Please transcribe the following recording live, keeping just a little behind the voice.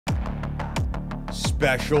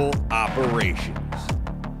Special Operations,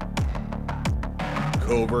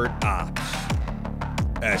 Covert Ops,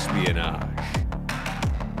 Espionage,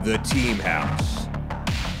 The Team House,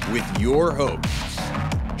 with your hosts,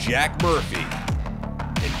 Jack Murphy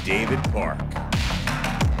and David Park.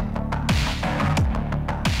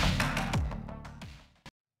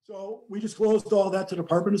 So we disclosed all that to the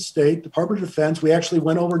Department of State, Department of Defense. We actually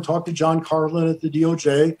went over and talked to John Carlin at the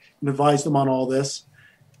DOJ and advised them on all this.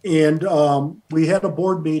 And we had a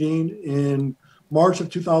board meeting in March of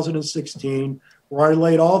 2016 where I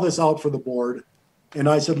laid all this out for the board. And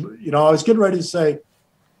I said, I was getting ready to say,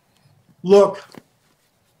 look,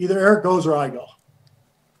 either Erik goes or I go,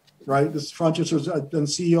 right? This is Francis. I've been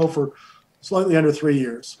CEO for slightly under 3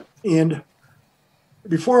 years. And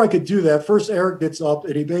before I could do that, first Erik gets up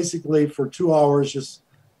and he basically for 2 hours just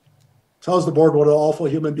tells the board what an awful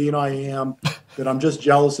human being I am, that I'm just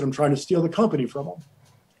jealous and I'm trying to steal the company from him.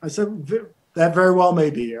 I said, that very well may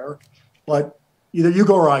be, Erik, but either you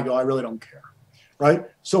go or I go. I really don't care, right?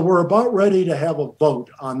 So we're about ready to have a vote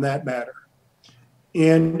on that matter.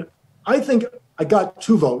 And I think I got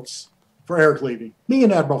 2 votes for Erik leaving, me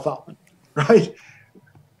and Admiral Fallon, right?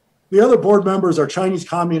 The other board members are Chinese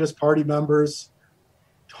Communist Party members,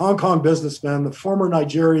 Hong Kong businessmen, the former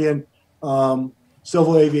Nigerian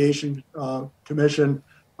Civil Aviation Commission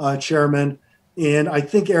chairman, and I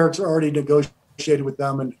think Erik's already negotiated with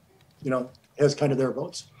them and, has kind of their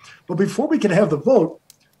votes. But before we can have the vote,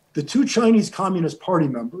 the 2 Chinese Communist Party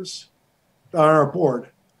members on our board,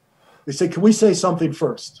 they say, can we say something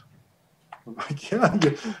first? I'm like, yeah.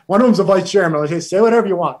 One of them's a vice chairman. I'm like, hey, say whatever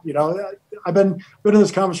you want. I've been in this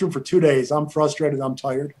conference room for 2 days. I'm frustrated. I'm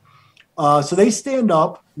tired. So they stand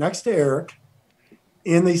up next to Erik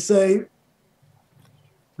and they say,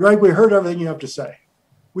 Gregg, we heard everything you have to say.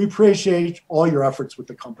 We appreciate all your efforts with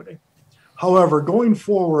the company. However, going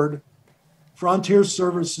forward, Frontier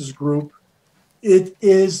Services Group, it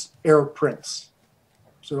is Erik Prince. I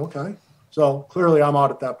said, okay. So clearly I'm out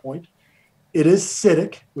at that point. It is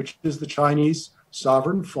CITIC, which is the Chinese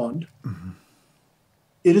sovereign fund. Mm-hmm.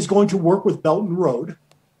 It is going to work with Belt and Road,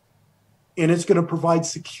 and it's going to provide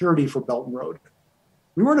security for Belt and Road.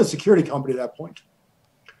 We weren't a security company at that point.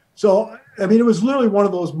 So, it was literally one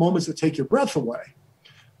of those moments that take your breath away.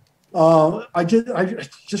 I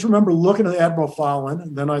just remember looking at Admiral Fallon,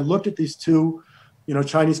 and then I looked at these 2,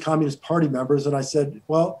 Chinese Communist Party members, and I said,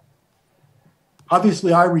 well,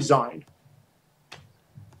 obviously I resigned.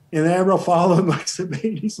 And Admiral Fallon looks at me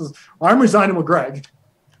and he says, well, I'm resigning with Gregg.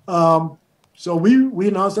 So we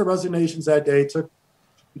announced our resignations that day. It took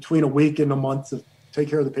between a week and a month to take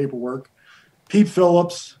care of the paperwork. Pete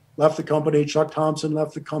Phillips left the company. Chuck Thompson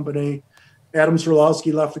left the company. Adam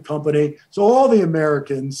Srolowski left the company. So all the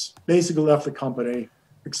Americans basically left the company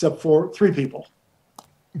except for 3 people.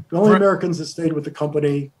 The only Americans that stayed with the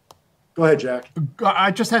company. Go ahead, Jack.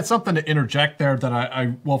 I just had something to interject there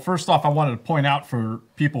that well, first off, I wanted to point out for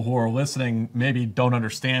people who are listening, maybe don't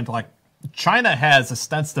understand, China has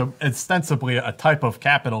ostensibly a type of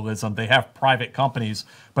capitalism. They have private companies,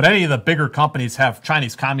 but any of the bigger companies have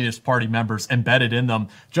Chinese Communist Party members embedded in them,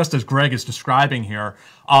 just as Gregg is describing here,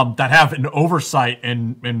 that have an oversight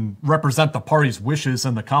and represent the party's wishes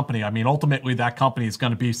in the company. Ultimately, that company is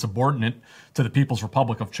going to be subordinate to the People's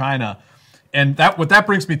Republic of China. And what that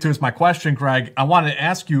brings me to is my question, Gregg. I wanted to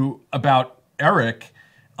ask you about Erik.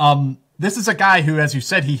 This is a guy who, as you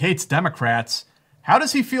said, he hates Democrats. How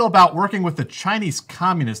does he feel about working with the Chinese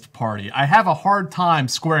Communist Party? I have a hard time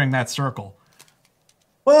squaring that circle.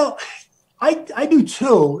 Well, I do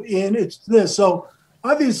too, and it's this. So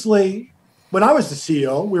obviously, when I was the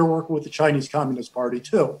CEO, we were working with the Chinese Communist Party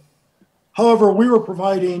too. However, we were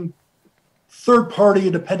providing third-party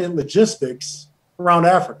independent logistics around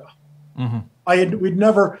Africa.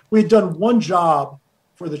 Mm-hmm. We'd done one job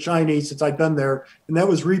for the Chinese since I'd been there, and that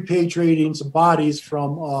was repatriating some bodies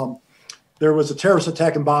from. There was a terrorist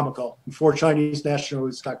attack in Bamako, and 4 Chinese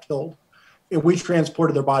nationals got killed, and we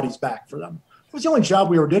transported their bodies back for them. It was the only job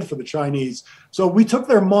we ever did for the Chinese. So we took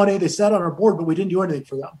their money, they sat on our board, but we didn't do anything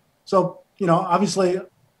for them. So, obviously,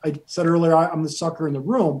 I said earlier, I'm the sucker in the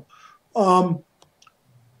room.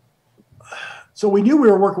 So we knew we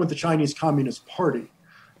were working with the Chinese Communist Party,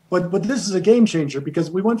 but this is a game changer because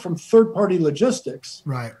we went from third-party logistics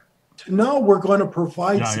to now we're going to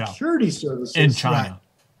provide security services in China.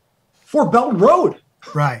 For Belt and Road.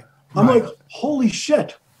 Right. I'm like, holy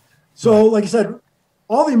shit. So, like I said,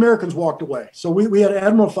 all the Americans walked away. So we had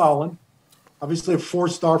Admiral Fallon, obviously a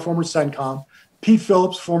 4-star former CENTCOM, Pete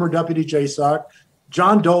Phillips, former deputy JSOC,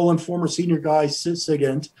 John Dolan, former senior guy,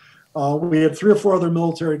 SIGINT. We had 3 or 4 other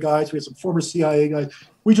military guys. We had some former CIA guys.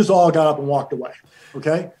 We just all got up and walked away.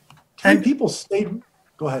 Okay. Three people stayed.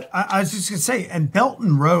 Go ahead. I was just going to say, and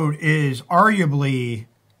Belton Road is arguably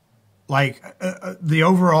like the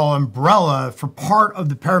overall umbrella for part of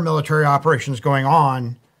the paramilitary operations going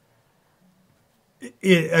on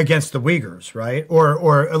against the Uyghurs, right?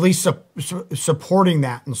 Or at least supporting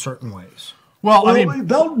that in certain ways. Well, I mean,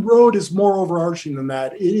 Belton Road is more overarching than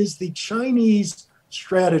that. It is the Chinese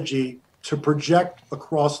strategy to project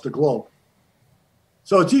across the globe.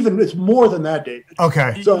 So it's more than that, David.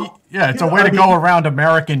 Okay. So yeah, it's a way to go around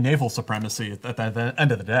American naval supremacy at the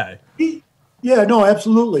end of the day. Yeah, no,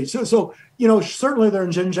 absolutely. So certainly they're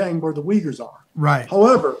in Xinjiang where the Uyghurs are. Right.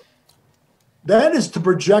 However, that is to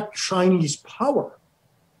project Chinese power.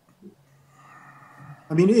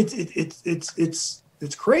 I mean, it's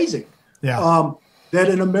crazy. Yeah. That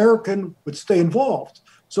an American would stay involved.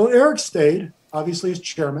 So Erik stayed, obviously as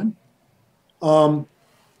chairman. A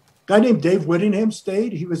guy named Dave Whittingham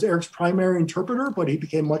stayed. He was Erik's primary interpreter, but he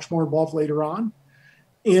became much more involved later on.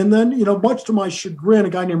 And then, much to my chagrin, a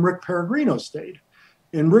guy named Rick Peregrino stayed.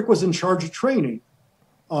 And Rick was in charge of training.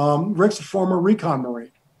 Rick's a former recon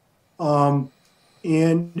Marine. And,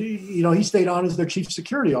 he stayed on as their chief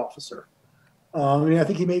security officer. And I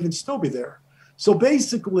think he may even still be there. So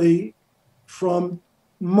basically, from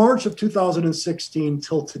March of 2016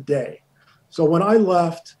 till today. So when I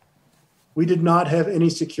left, we did not have any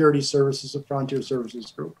security services at Frontier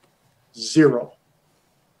Services Group. Zero.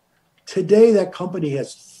 Today, that company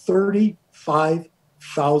has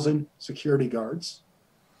 35,000 security guards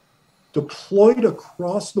deployed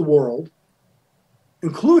across the world,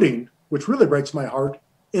 including, which really breaks my heart,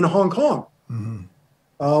 in Hong Kong,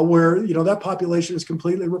 where that population is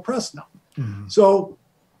completely repressed now. Mm-hmm. So,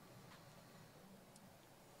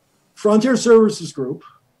 Frontier Services Group,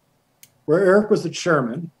 where Erik was the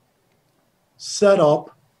chairman, set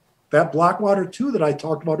up that Blackwater 2 that I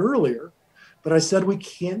talked about earlier, that I said we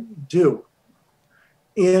can't do.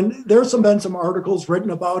 And there's been some articles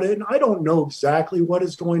written about it, and I don't know exactly what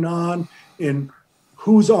is going on and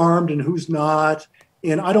who's armed and who's not.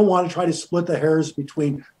 And I don't want to try to split the hairs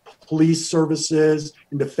between police services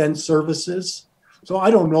and defense services. So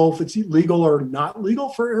I don't know if it's legal or not legal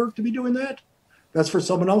for Erik to be doing that. That's for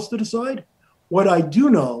someone else to decide. What I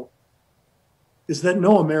do know is that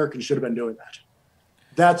no American should have been doing that.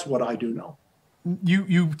 That's what I do know.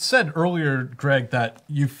 You said earlier, Gregg, that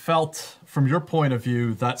you felt, from your point of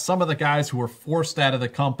view, that some of the guys who were forced out of the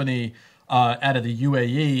company, out of the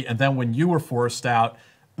UAE, and then when you were forced out,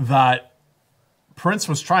 that Prince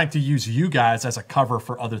was trying to use you guys as a cover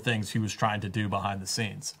for other things he was trying to do behind the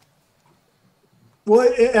scenes.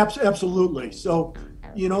 Well, absolutely. So,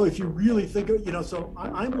 if you really think of, so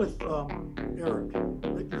I'm with Erik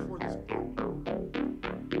right before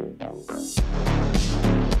this.